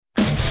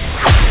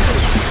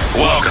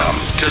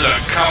Welcome to the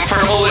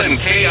Comfortable in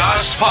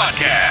Chaos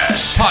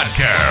Podcast.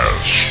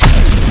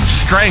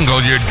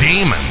 Strangle your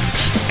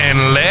demons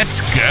and let's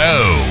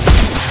go.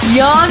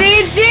 Y'all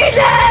need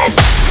Jesus!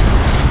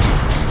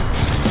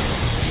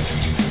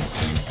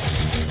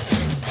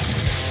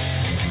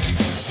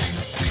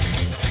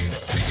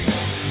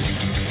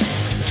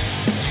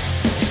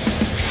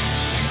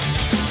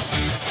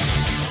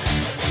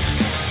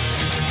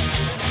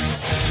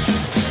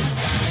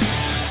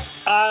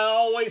 I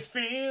always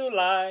feel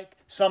like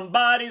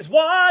somebody's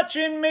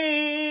watching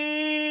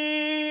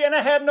me, and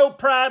I have no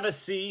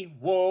privacy.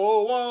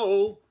 Whoa,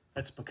 whoa.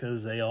 That's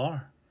because they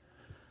are.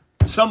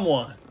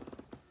 Someone,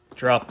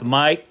 drop the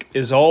mic,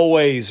 is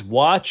always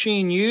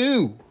watching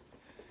you.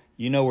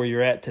 You know where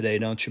you're at today,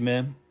 don't you,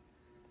 man?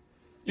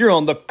 You're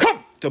on the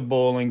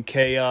Comfortable in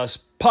Chaos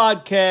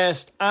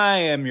Podcast. I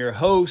am your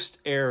host,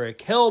 Eric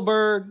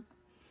Hellberg.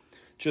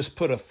 Just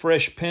put a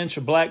fresh pinch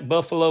of Black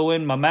Buffalo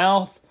in my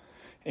mouth.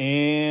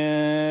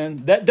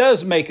 And that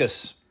does make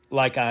us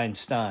like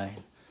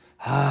Einstein.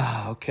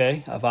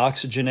 Okay. I've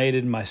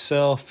oxygenated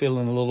myself,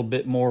 feeling a little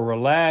bit more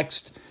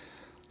relaxed,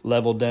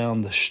 leveled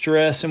down the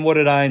stress. And what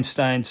did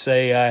Einstein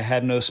say? I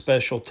have no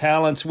special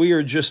talents. We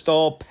are just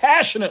all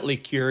passionately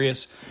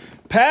curious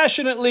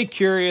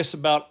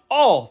about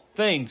all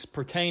things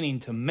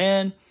pertaining to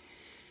men.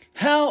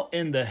 How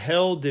in the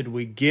hell did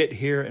we get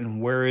here,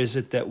 and where is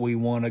it that we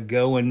want to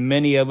go? And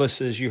many of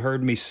us, as you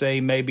heard me say,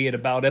 maybe at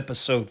about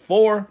episode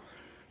 4,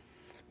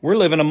 we're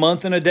living a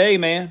month and a day,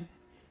 man.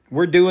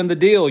 We're doing the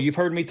deal. You've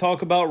heard me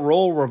talk about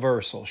role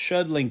reversal,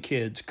 shuttling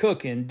kids,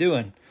 cooking,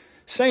 doing.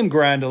 Same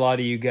grind a lot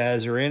of you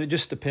guys are in. It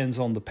just depends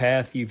on the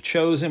path you've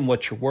chosen,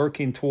 what you're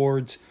working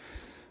towards.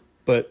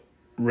 But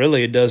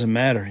really, it doesn't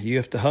matter. You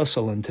have to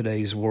hustle in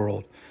today's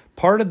world.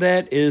 Part of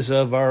that is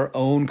of our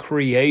own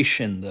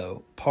creation,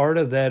 though. Part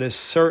of that is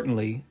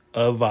certainly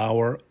of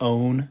our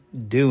own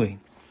doing.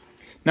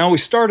 Now, we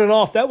started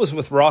off, that was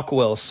with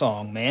Rockwell's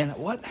song, man.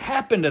 What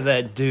happened to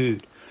that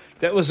dude?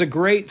 That was a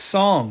great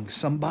song.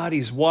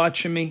 Somebody's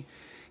watching me.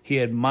 He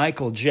had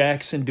Michael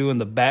Jackson doing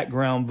the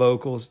background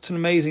vocals. It's an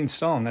amazing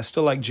song. I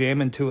still like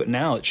jamming to it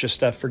now. It's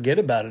just I forget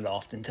about it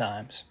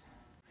oftentimes.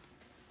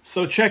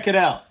 So check it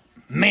out.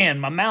 Man,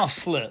 my mouse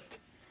slipped.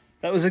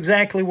 That was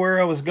exactly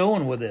where I was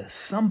going with this.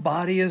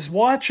 Somebody is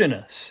watching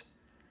us.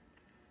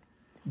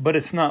 But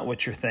it's not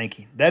what you're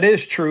thinking. That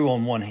is true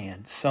on one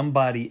hand.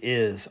 Somebody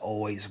is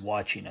always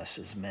watching us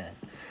as men.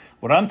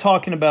 What I'm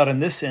talking about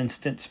in this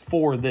instance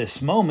for this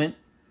moment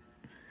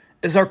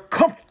is our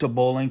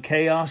Comfortable in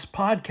Chaos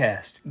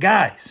podcast.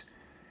 Guys,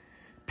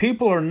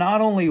 people are not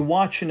only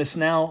watching us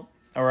now,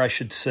 or I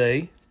should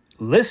say,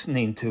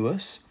 listening to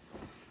us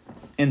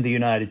in the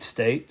United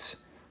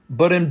States,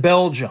 but in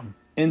Belgium,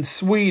 in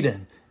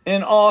Sweden,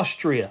 in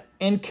Austria,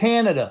 in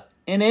Canada,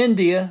 in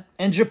India,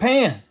 and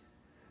Japan.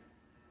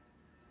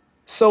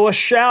 So a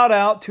shout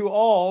out to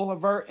all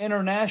of our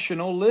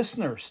international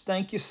listeners.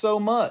 Thank you so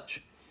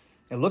much.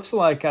 It looks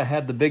like I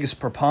had the biggest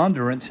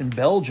preponderance in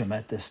Belgium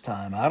at this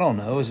time. I don't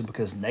know. Is it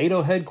because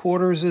NATO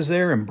headquarters is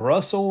there in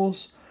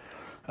Brussels?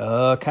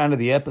 Kind of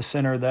the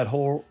epicenter of that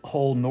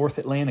whole North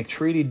Atlantic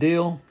Treaty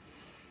deal?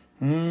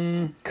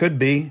 Could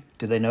be.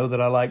 Do they know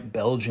that I like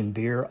Belgian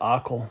beer?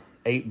 Ockel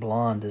 8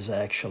 Blonde is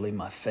actually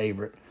my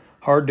favorite.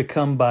 Hard to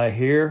come by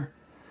here.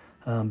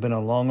 Been a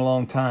long,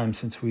 long time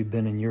since we've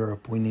been in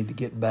Europe. We need to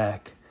get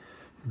back.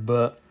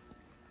 But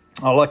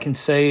all I can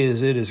say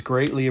is it is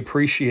greatly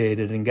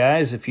appreciated. And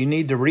guys, if you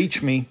need to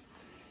reach me,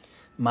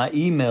 my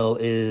email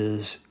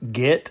is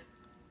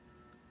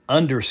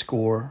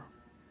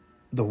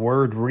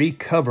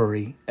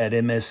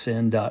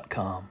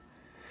get_recovery@msn.com.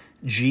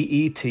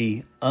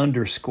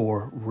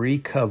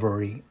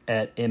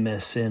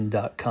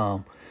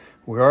 get_recovery@msn.com.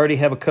 We already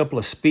have a couple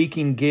of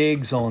speaking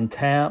gigs on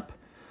tap.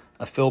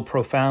 I feel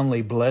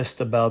profoundly blessed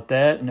about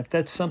that. And if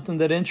that's something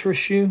that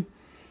interests you,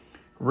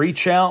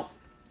 reach out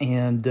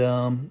and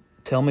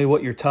tell me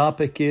what your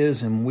topic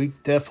is, and we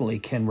definitely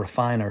can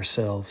refine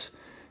ourselves.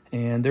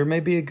 And there may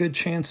be a good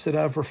chance that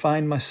I've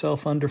refined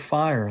myself under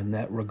fire in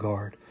that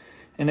regard.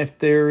 And if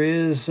there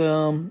is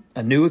a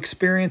new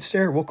experience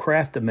there, we'll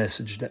craft a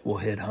message that will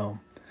hit home.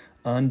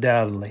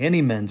 Undoubtedly.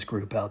 Any men's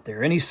group out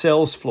there, any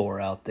sales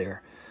floor out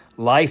there,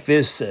 life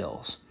is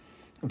sales.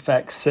 In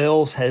fact,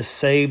 sales has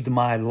saved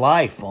my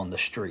life on the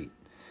street.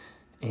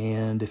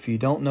 And if you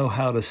don't know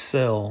how to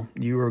sell,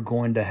 you are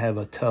going to have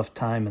a tough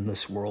time in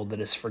this world that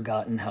has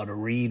forgotten how to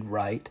read,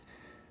 write,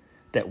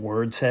 that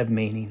words have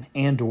meaning,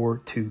 and or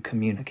to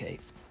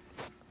communicate.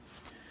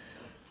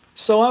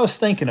 So I was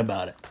thinking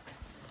about it.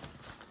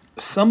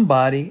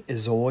 Somebody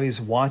is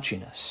always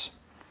watching us.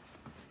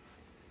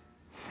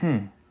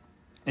 And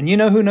you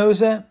know who knows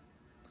that?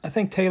 I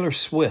think Taylor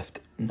Swift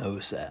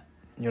knows that.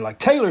 And you're like,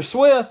 Taylor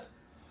Swift?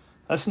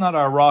 That's not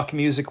our rock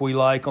music we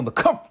like on the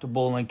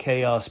Comfortable in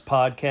Chaos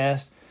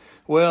podcast.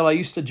 Well, I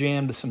used to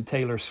jam to some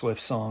Taylor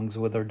Swift songs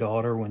with her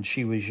daughter when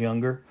she was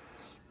younger.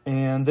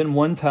 And then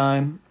one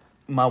time,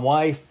 my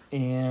wife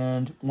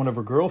and one of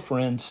her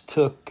girlfriends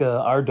took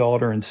our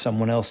daughter and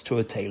someone else to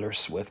a Taylor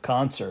Swift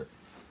concert.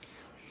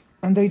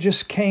 And they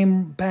just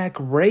came back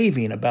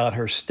raving about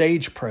her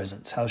stage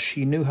presence, how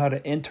she knew how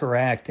to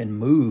interact and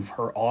move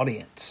her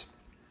audience.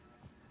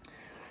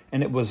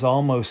 And it was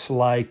almost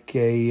like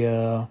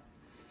they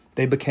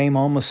became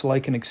almost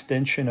like an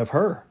extension of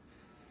her.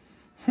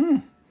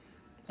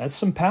 That's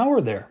some power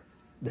there.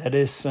 That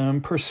is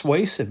some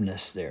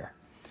persuasiveness there.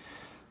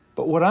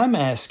 But what I'm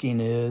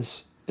asking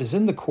is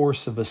in the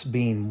course of us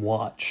being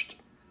watched,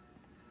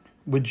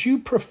 would you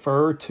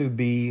prefer to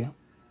be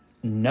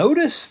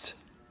noticed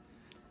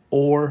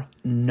or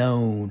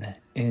known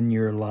in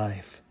your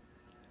life?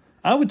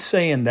 I would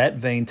say in that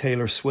vein,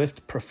 Taylor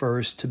Swift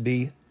prefers to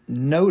be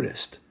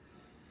noticed.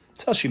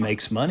 That's how she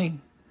makes money.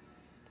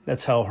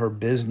 That's how her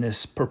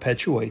business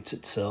perpetuates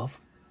itself.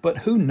 But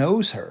who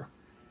knows her?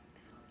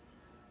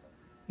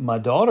 My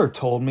daughter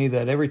told me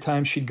that every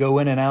time she'd go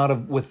in and out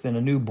of within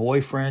a new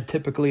boyfriend,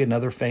 typically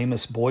another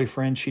famous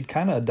boyfriend, she'd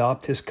kind of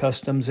adopt his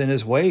customs and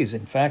his ways.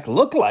 In fact,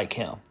 look like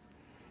him.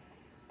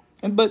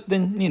 But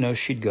then,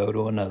 she'd go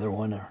to another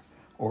one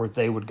or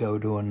they would go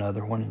to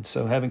another one. And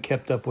so haven't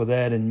kept up with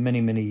that in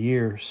many, many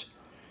years.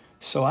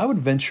 So I would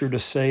venture to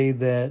say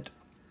that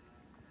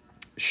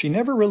she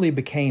never really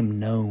became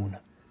known,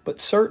 but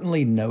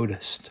certainly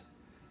noticed.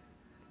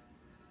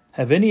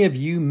 Have any of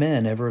you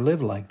men ever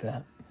lived like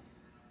that?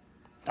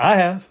 I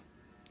have.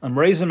 I'm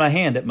raising my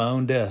hand at my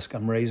own desk.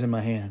 I'm raising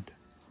my hand.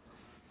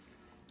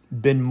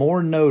 Been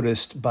more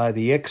noticed by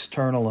the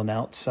external and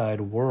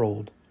outside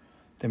world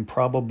than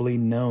probably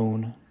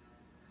known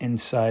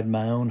inside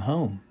my own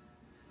home.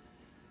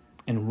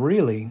 And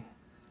really,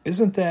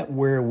 isn't that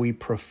where we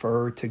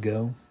prefer to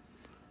go?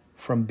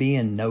 From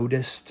being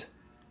noticed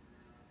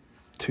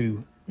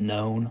to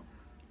known.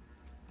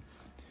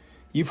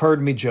 You've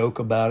heard me joke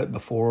about it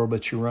before,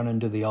 but you run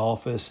into the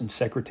office and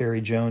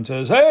Secretary Jones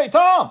says, "Hey,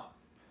 Tom,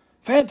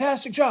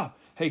 fantastic job.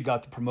 Hey,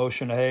 got the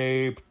promotion.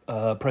 Hey,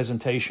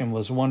 presentation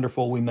was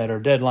wonderful. We met our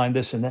deadline,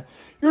 this and that.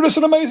 You're just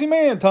an amazing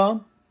man,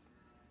 Tom."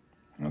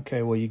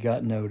 Okay, well, you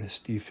got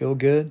noticed. Do you feel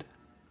good?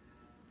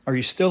 Are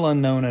you still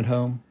unknown at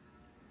home?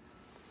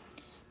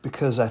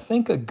 Because I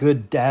think a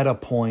good data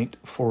point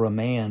for a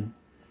man,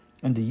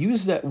 and to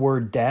use that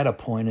word data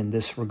point in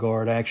this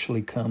regard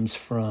actually comes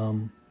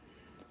from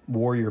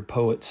Warrior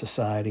Poet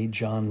Society,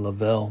 John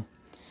Lavelle.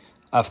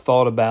 I've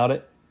thought about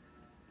it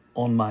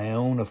on my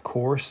own, of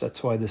course.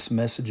 That's why this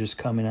message is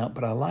coming out.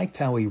 But I liked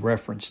how he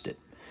referenced it.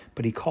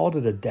 But he called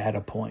it a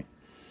data point.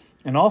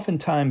 And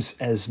oftentimes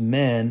as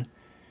men,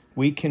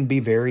 we can be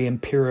very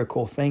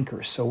empirical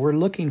thinkers. So we're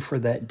looking for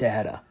that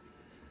data.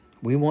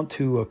 We want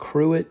to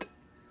accrue it,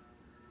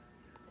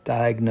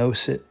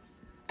 diagnose it,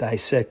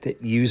 dissect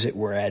it, use it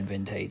where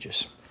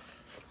advantageous.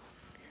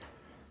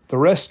 The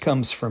rest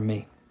comes from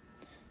me.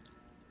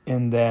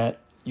 In that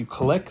you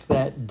collect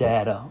that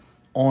data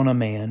on a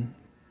man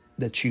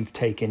that you've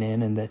taken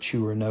in and that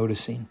you are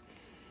noticing.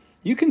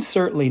 You can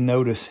certainly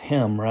notice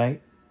him,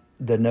 right?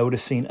 The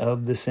noticing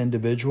of this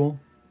individual.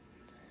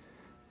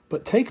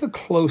 But take a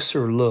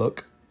closer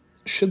look,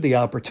 should the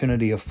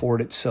opportunity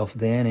afford itself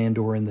then and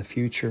or in the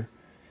future,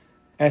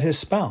 at his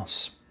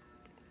spouse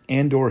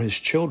and or his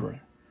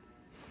children.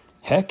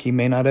 Heck, he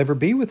may not ever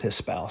be with his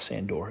spouse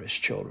and or his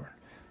children.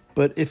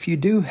 But if you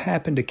do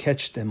happen to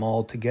catch them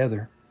all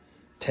together,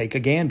 take a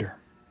gander.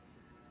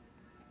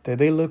 Do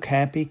they look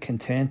happy,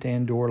 content,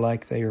 and or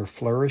like they are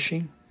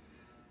flourishing?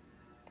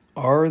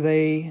 Are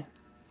they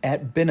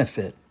at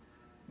benefit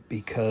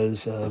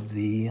because of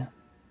the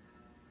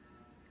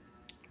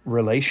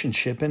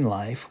relationship in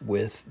life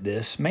with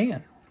this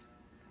man?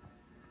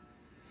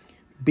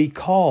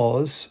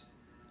 Because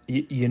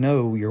you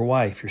know your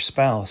wife, your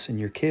spouse, and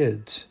your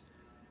kids,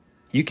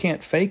 you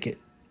can't fake it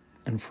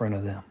in front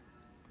of them.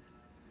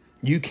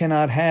 You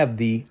cannot have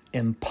the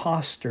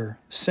imposter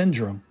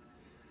syndrome,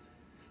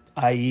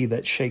 i.e.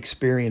 that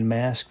Shakespearean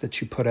mask that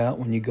you put on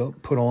when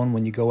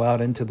you go out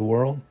into the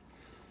world.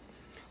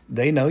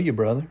 They know you,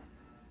 brother.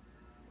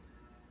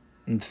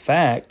 In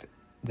fact,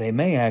 they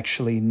may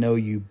actually know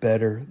you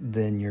better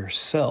than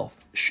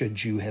yourself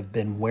should you have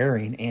been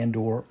wearing and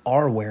or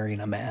are wearing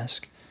a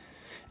mask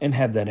and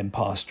have that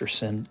imposter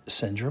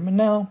syndrome. And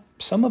now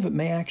some of it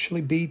may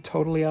actually be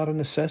totally out of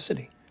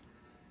necessity.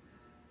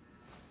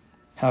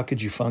 How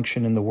could you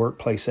function in the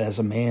workplace as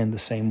a man the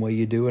same way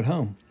you do at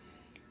home?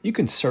 You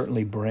can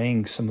certainly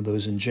bring some of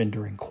those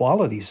engendering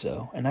qualities,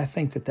 though, and I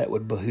think that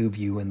would behoove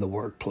you in the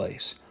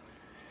workplace.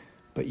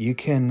 But you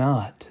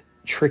cannot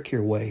trick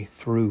your way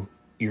through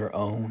your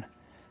own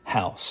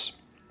house.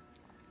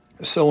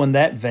 So in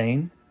that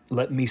vein,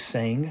 let me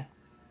sing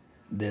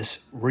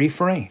this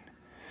refrain.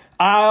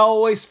 I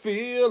always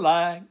feel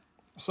like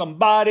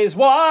somebody's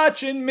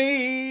watching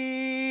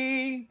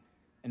me.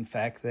 In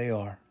fact, they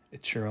are.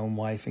 It's your own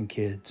wife and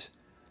kids.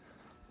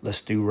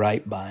 Let's do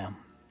right by them.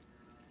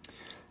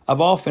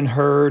 I've often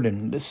heard,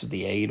 and this is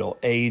the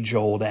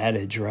age-old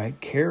adage, right?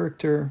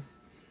 Character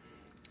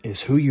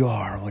is who you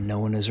are when no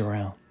one is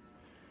around.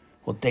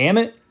 Well, damn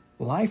it,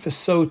 life is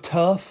so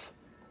tough,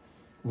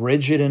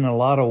 rigid in a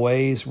lot of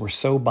ways. We're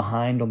so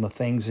behind on the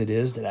things it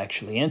is that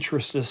actually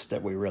interest us,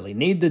 that we really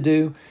need to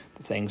do,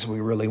 the things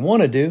we really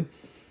want to do.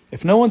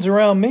 If no one's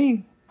around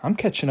me, I'm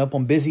catching up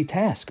on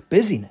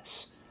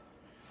busyness.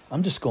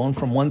 I'm just going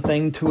from one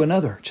thing to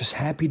another, just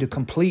happy to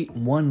complete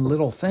one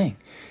little thing.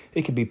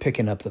 It could be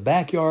picking up the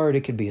backyard.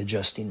 It could be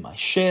adjusting my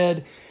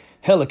shed.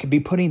 Hell, it could be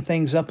putting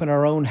things up in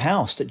our own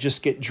house that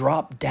just get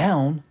dropped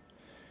down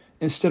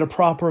instead of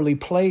properly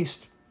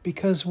placed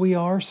because we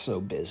are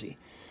so busy.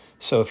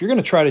 So if you're going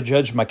to try to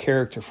judge my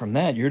character from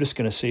that, you're just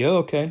going to see,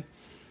 okay,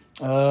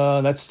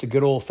 that's the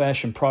good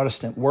old-fashioned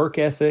Protestant work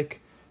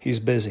ethic. He's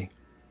busy.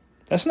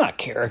 That's not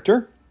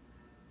character.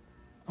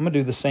 I'm going to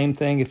do the same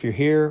thing if you're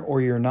here or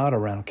you're not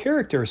around.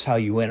 Character is how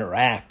you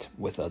interact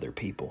with other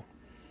people.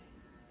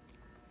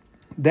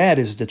 That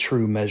is the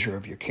true measure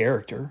of your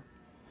character,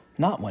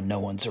 not when no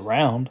one's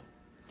around.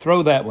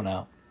 Throw that one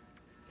out.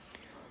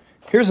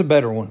 Here's a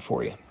better one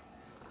for you.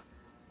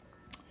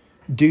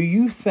 Do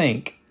you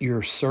think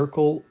your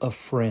circle of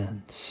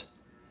friends,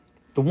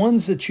 the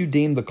ones that you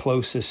deem the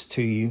closest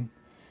to you,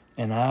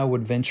 and I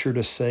would venture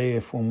to say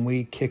if when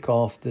we kick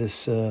off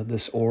this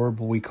orb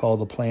we call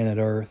the planet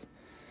Earth,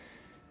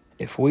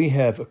 if we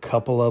have a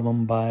couple of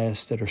them by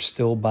us that are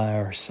still by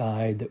our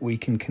side that we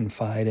can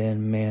confide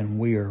in, man,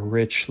 we are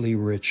richly,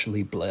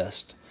 richly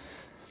blessed.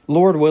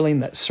 Lord willing,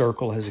 that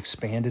circle has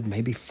expanded,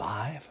 maybe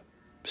 5,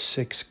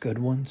 6 good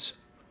ones.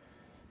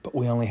 But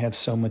we only have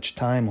so much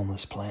time on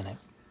this planet.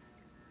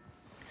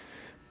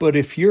 But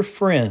if your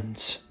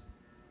friends,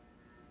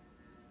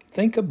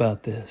 think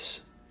about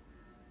this,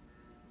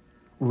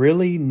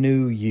 really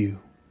knew you,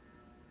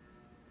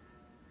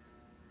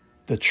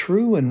 the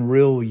true and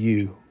real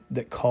you,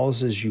 that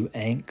causes you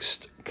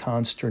angst,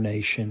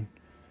 consternation,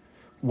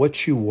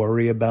 what you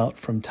worry about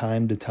from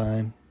time to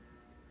time,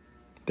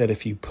 that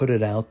if you put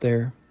it out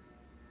there,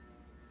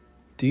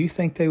 do you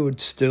think they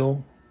would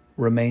still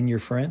remain your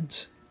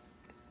friends?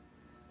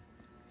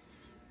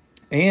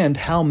 And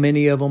how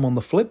many of them on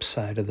the flip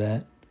side of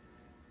that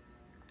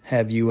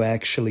have you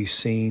actually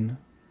seen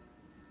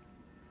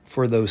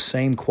for those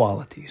same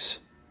qualities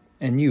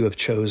and you have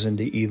chosen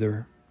to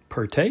either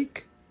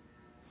partake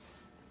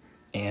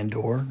and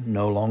or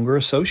no longer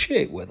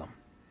associate with them?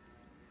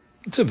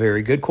 It's a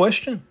very good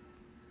question.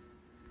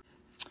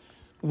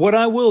 What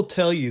I will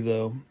tell you,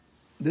 though,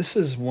 this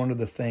is one of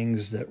the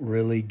things that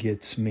really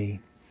gets me.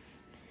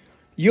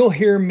 You'll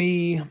hear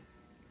me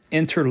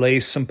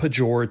interlace some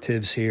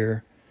pejoratives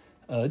here,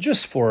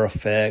 just for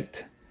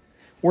effect.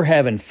 We're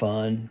having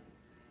fun.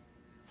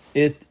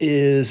 It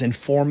is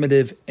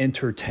informative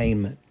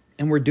entertainment,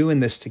 and we're doing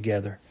this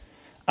together.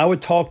 I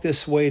would talk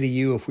this way to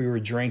you if we were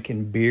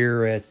drinking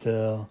beer at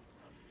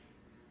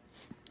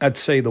I'd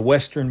say the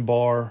Western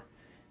Bar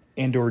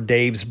and or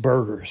Dave's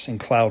Burgers in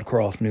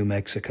Cloudcroft, New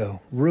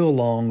Mexico. Real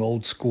long,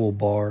 old school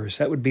bars.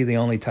 That would be the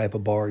only type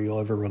of bar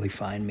you'll ever really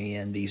find me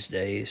in these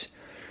days.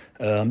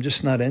 I'm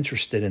just not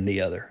interested in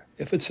the other.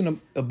 If it's an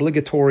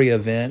obligatory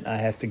event, I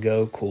have to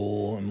go,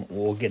 cool, and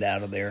we'll get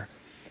out of there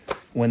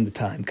when the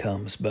time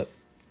comes. But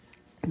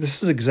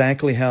this is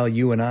exactly how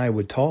you and I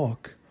would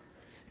talk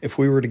if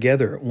we were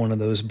together at one of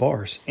those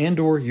bars and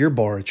or your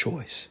bar of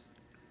choice.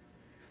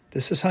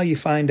 This is how you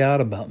find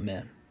out about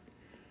men.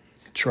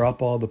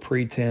 Drop all the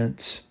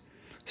pretense,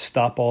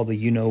 stop all the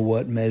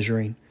you-know-what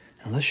measuring,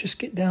 and let's just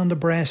get down to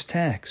brass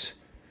tacks.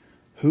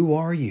 Who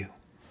are you?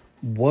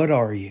 What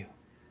are you?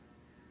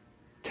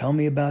 Tell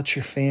me about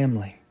your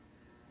family.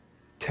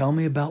 Tell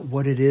me about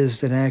what it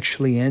is that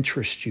actually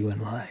interests you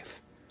in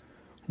life.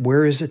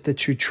 Where is it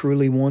that you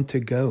truly want to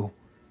go?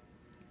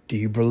 Do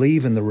you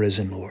believe in the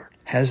risen Lord?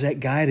 Has that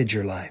guided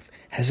your life?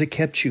 Has it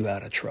kept you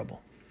out of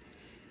trouble?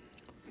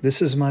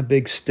 This is my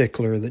big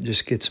stickler that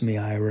just gets me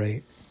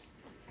irate.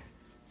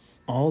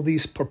 All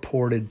these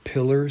purported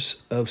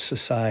pillars of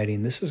society,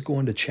 and this is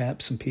going to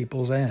chap some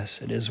people's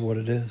ass. It is what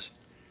it is.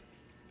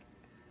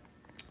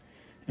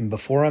 And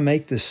before I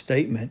make this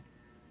statement,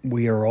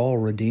 we are all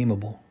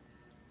redeemable.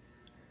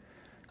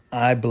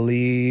 I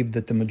believe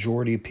that the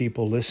majority of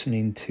people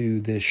listening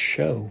to this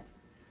show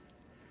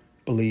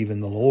believe in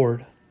the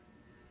Lord.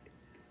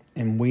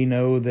 And we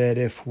know that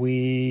if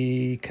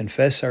we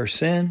confess our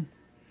sin,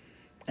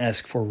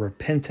 ask for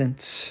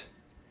repentance,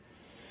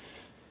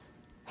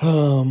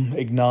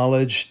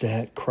 acknowledge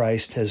that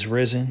Christ has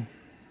risen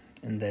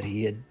and that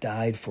he had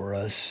died for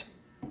us,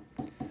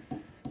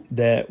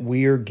 that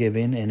we are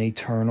given an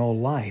eternal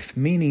life,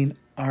 meaning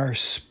our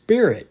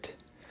spirit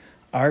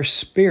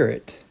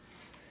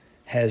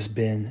has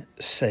been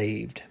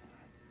saved.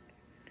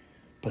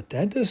 But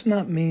that does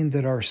not mean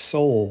that our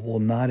soul will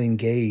not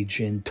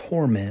engage in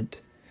torment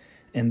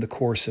in the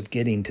course of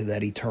getting to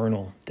that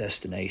eternal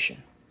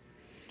destination.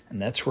 And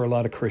that's where a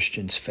lot of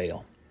Christians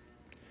fail.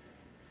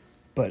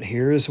 But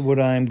here is what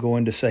I'm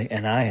going to say,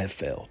 and I have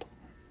failed.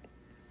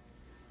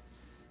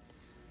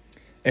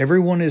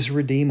 Everyone is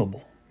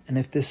redeemable. And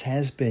if this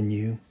has been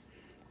you,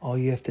 all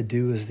you have to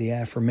do is the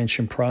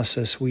aforementioned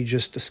process we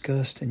just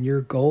discussed, and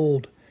you're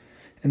gold.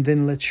 And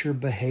then let your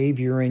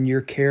behavior and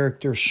your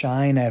character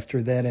shine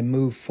after that and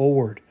move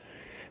forward.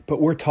 But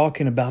we're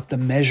talking about the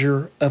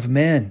measure of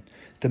men,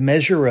 the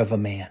measure of a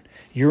man,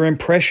 your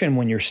impression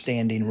when you're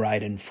standing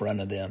right in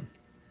front of them.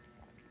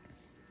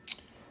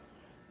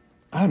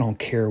 I don't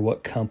care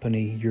what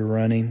company you're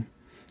running.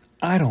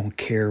 I don't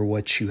care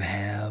what you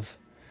have.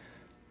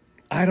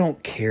 I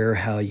don't care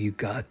how you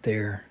got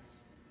there.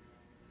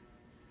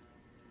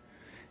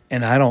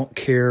 And I don't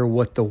care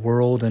what the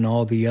world and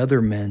all the other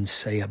men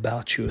say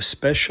about you,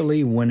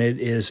 especially when it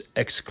is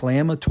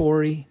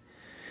exclamatory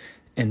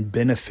and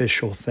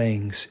beneficial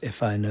things,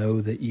 if I know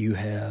that you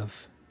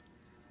have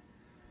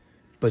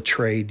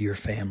betrayed your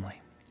family.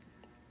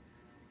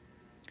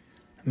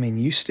 I mean,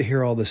 you used to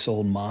hear all this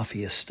old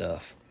mafia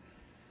stuff,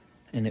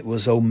 and it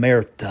was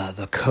Omerta,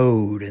 the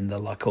code, and the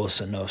La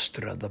Cosa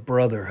Nostra, the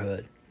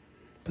brotherhood.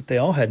 But they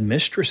all had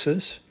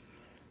mistresses.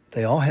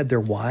 They all had their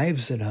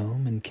wives at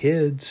home and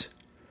kids.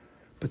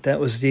 But that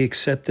was the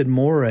accepted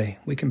more.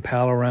 We can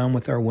pal around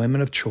with our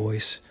women of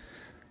choice.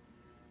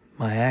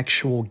 My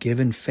actual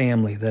given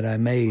family that I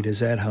made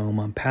is at home.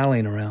 I'm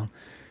palling around.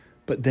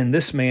 But then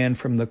this man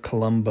from the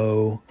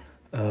Colombo,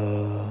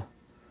 the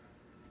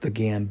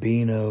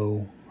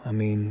Gambino,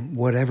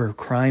 whatever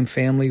crime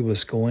family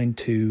was going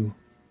to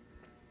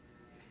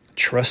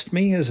trust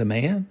me as a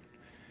man?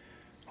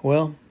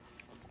 Well,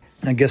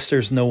 I guess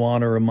there's no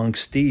honor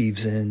amongst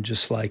thieves, and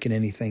just like in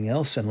anything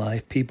else in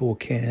life, people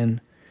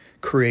can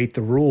create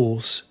the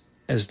rules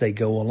as they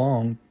go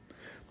along,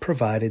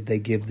 provided they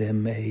give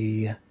them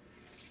a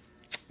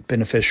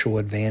beneficial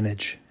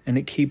advantage, and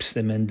it keeps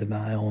them in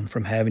denial and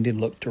from having to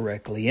look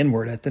directly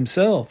inward at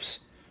themselves.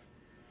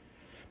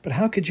 But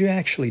how could you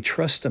actually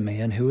trust a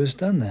man who has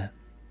done that?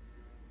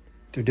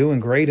 They're doing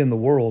great in the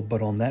world,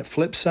 but on that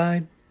flip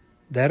side,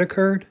 that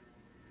occurred.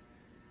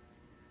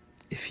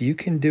 If you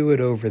can do it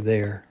over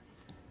there,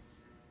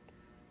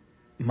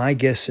 my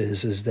guess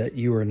is that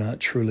you are not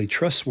truly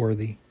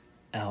trustworthy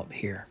out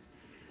here.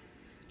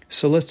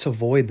 So let's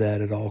avoid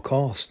that at all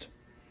cost.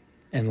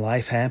 And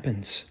life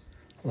happens.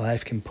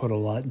 Life can put a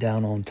lot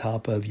down on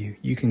top of you.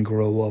 You can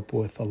grow up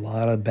with a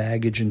lot of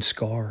baggage and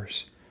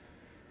scars.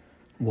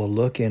 Well,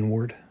 look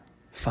inward,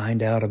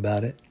 find out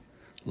about it,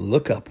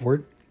 look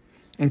upward,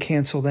 and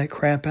cancel that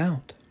crap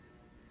out.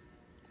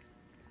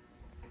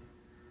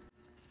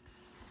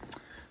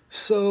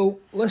 So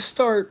let's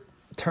start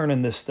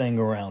turning this thing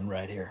around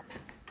right here.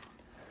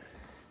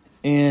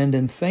 And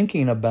in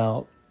thinking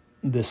about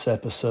this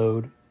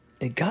episode,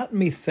 it got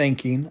me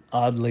thinking,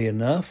 oddly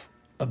enough,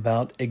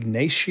 about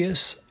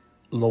Ignatius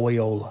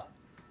Loyola.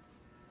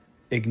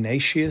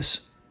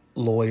 Ignatius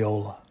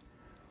Loyola.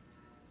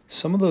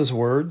 Some of those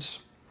words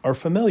are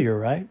familiar,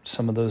 right?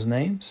 Some of those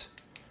names.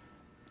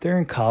 They're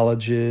in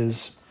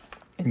colleges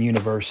and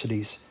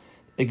universities.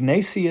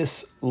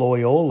 Ignatius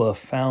Loyola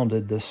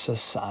founded the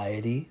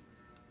Society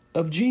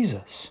of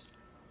Jesus.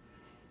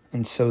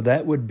 And so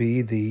that would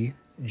be the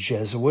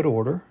Jesuit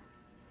order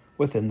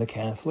within the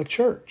Catholic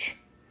Church.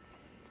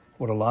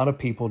 What a lot of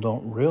people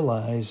don't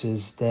realize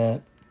is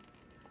that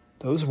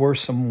those were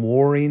some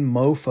warring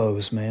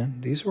mofos, man.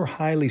 These were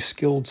highly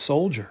skilled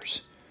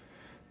soldiers.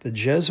 The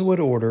Jesuit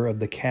order of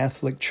the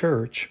Catholic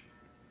Church,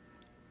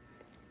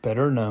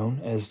 better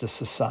known as the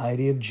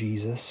Society of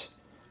Jesus,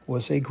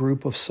 was a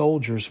group of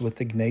soldiers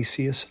with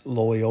Ignatius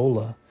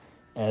Loyola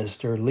as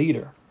their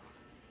leader.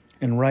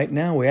 And right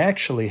now we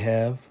actually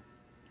have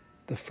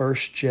the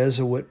first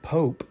Jesuit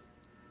pope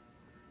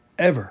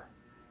ever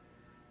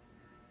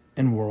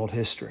in world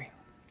history.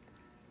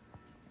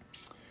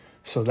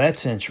 So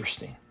that's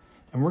interesting.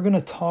 And we're going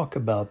to talk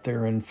about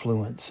their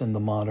influence in the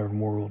modern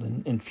world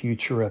in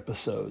future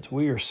episodes.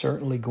 We are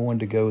certainly going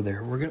to go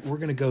there. We're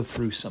going to go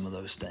through some of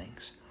those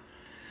things.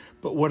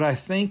 But what I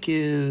think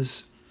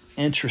is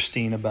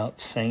interesting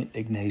about Saint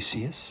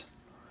Ignatius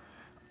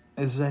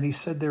is that he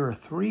said there are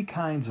three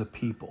kinds of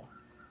people.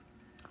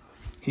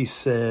 He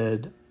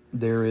said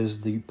there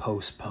is the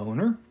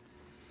postponer,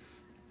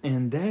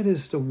 and that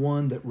is the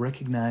one that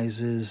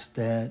recognizes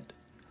that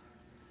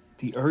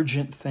the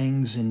urgent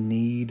things in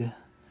need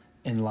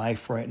in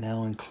life right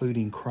now,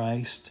 including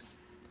Christ,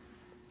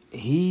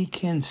 he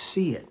can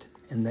see it,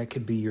 and that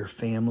could be your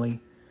family,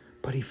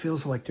 but he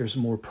feels like there's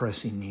more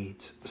pressing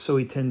needs, so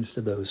he tends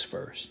to those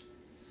first.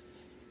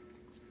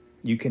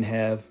 You can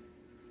have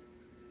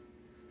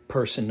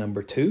person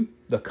number 2,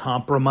 the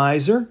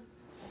compromiser,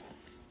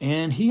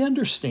 and he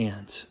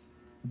understands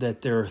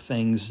that there are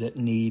things that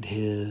need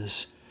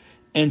his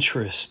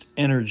interest,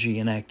 energy,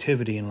 and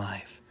activity in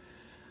life.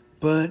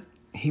 But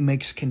he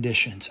makes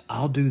conditions.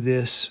 I'll do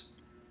this,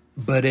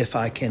 but if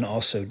I can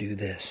also do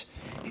this.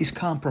 He's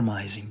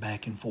compromising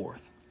back and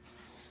forth.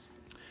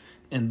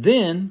 And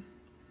then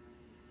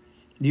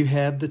you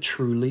have the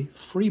truly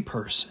free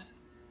person.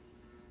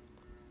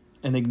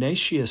 And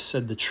Ignatius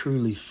said the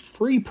truly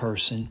free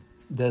person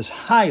does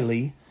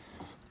highly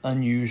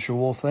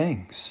unusual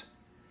things.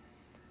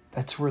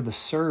 That's where the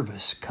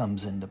service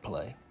comes into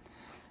play.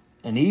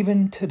 And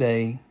even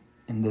today,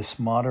 in this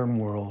modern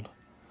world,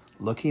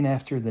 looking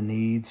after the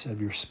needs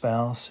of your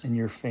spouse and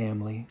your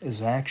family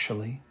is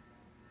actually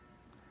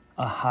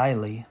a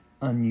highly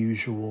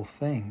unusual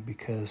thing,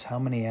 because how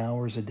many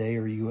hours a day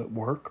are you at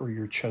work or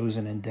your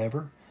chosen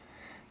endeavor?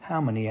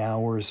 How many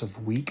hours a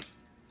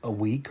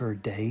week or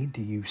day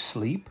do you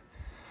sleep?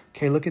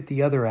 Okay, look at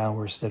the other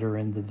hours that are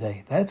in the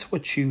day. That's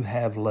what you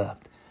have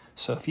left.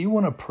 So if you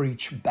want to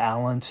preach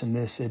balance in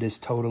this, it is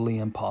totally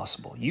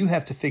impossible. You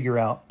have to figure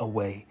out a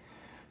way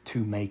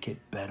to make it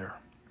better.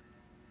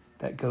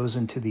 That goes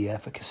into the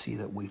efficacy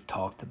that we've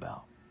talked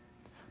about.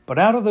 But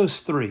out of those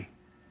three,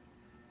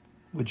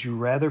 would you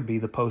rather be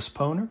the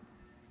postponer,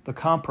 the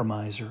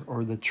compromiser,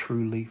 or the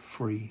truly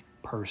free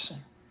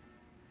person?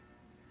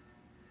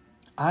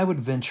 I would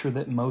venture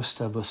that most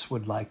of us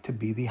would like to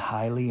be the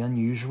highly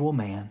unusual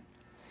man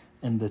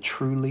and the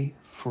truly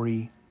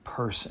free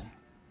person.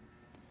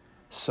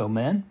 So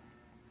men,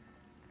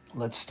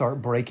 let's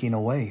start breaking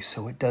away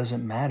so it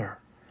doesn't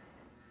matter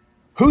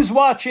who's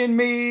watching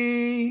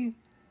me.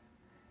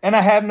 And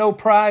I have no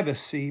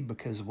privacy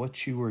because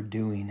what you are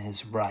doing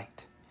is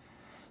right.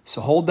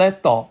 So hold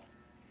that thought.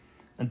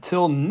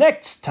 Until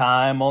next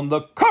time on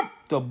the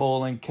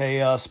Comfortable in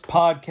Chaos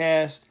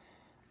podcast,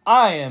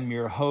 I am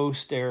your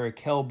host, Eric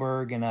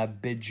Hellberg, and I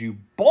bid you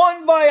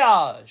bon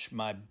voyage,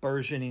 my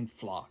burgeoning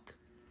flock.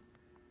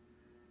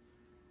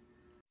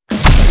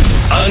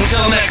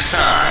 Until next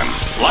time,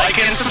 like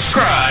and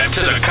subscribe to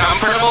the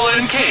Comfortable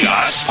in Chaos